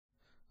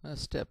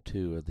Step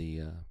 2 of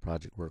the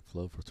project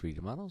workflow for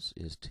 3D models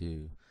is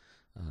to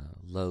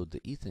load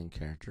the Ethan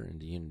character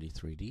into Unity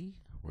 3D.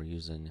 We're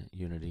using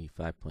Unity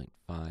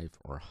 5.5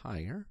 or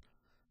higher.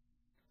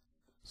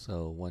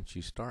 So once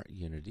you start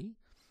Unity,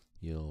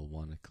 you'll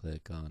want to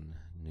click on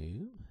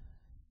New,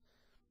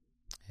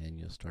 and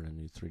you'll start a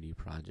new 3D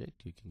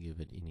project. You can give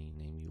it any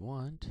name you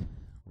want.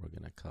 We're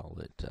going to call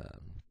it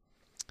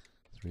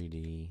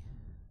 3D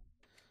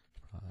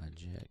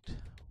Project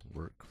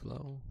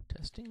Workflow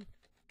Testing.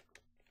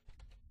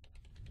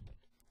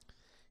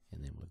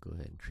 And then we'll go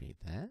ahead and create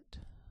that.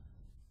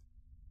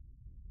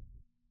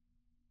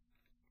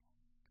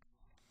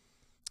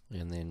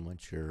 And then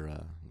once your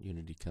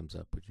Unity comes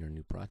up with your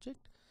new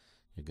project,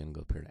 you're going to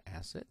go up here to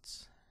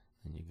Assets,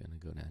 and you're going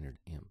to go down here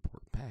to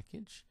Import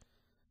Package,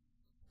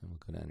 and we'll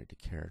go down here to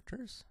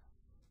Characters.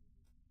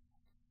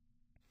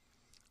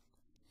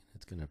 And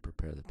it's going to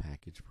prepare the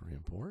package for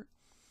import.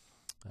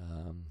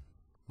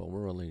 What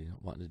we're really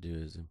wanting to do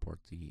is import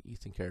the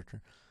Ethan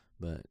character,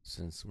 but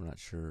since we're not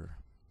sure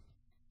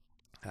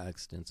how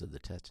extensive the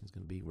testing is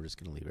going to be, we're just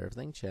going to leave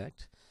everything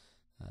checked.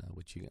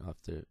 Which you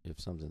have to, if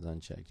something's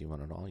unchecked, you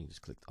want it all, you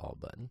just click the all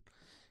button,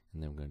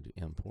 and then we're going to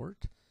do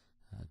import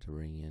to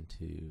bring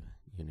into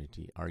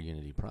Unity, our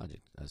Unity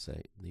project. I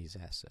say these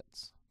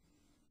assets.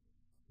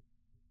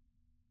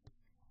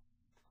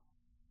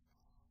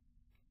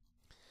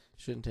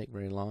 Shouldn't take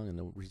very long, and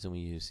the reason we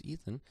use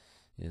Ethan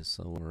is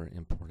so when we're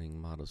importing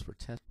models for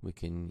test, we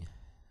can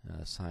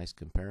size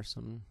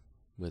comparison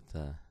with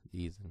the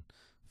Ethan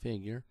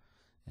figure,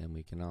 and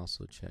we can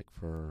also check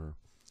for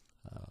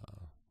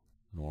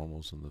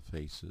normals in the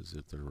faces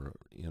if they're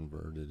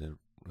inverted and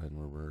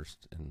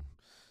reversed, and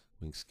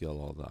we can scale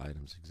all the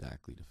items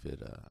exactly to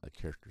fit a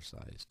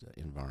character-sized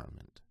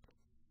environment.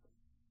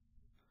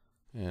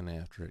 And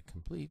after it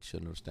completes,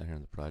 you'll notice down here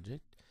in the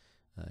project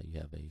you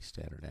have a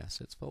standard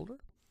assets folder,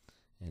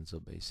 and so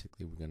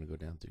basically we're going to go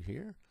down through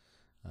here.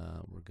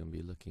 We're going to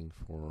be looking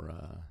for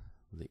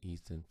the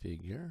Ethan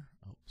figure.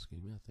 Oh,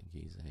 excuse me, I think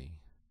he's a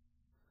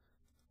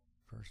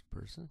first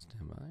person.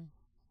 Stand by.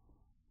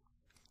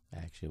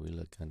 Actually, we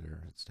look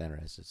under standard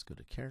assets, go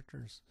to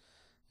characters,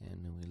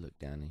 and then we look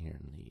down in here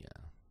in the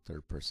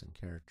third person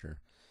character.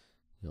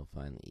 You'll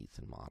find the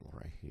Ethan model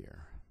right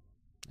here,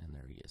 and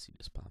there he is. He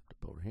just popped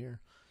up over here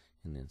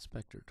in the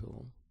inspector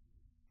tool.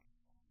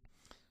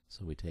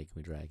 So we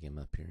drag him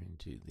up here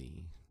into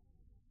the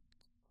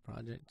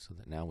project so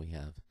that now we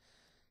have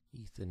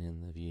Ethan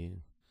in the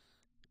view,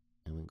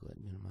 and we can go ahead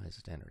and minimize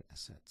standard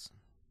assets.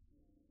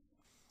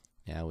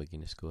 Now we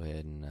can just go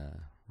ahead and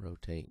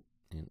rotate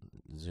and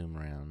zoom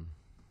around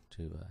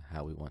to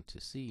how we want to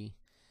see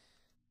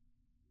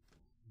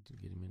to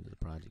get him into the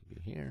project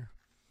view here.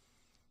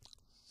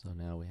 So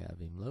now we have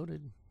him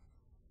loaded,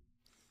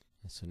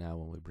 and so now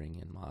when we bring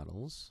in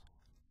models,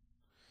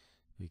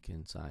 we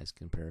can size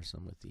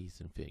comparison with the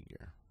Ethan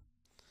figure.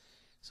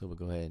 So we'll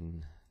go ahead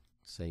and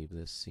save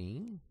this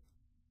scene.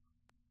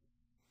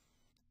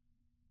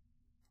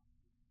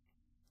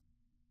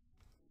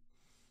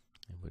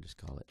 And we'll just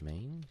call it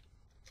main.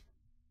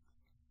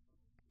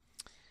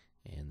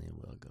 And then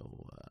we'll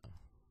go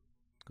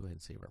ahead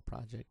and save our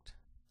project.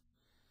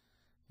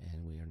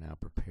 And we are now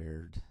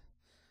prepared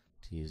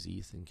to use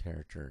Ethan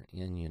character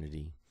in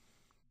Unity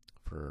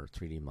for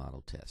 3D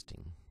model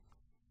testing.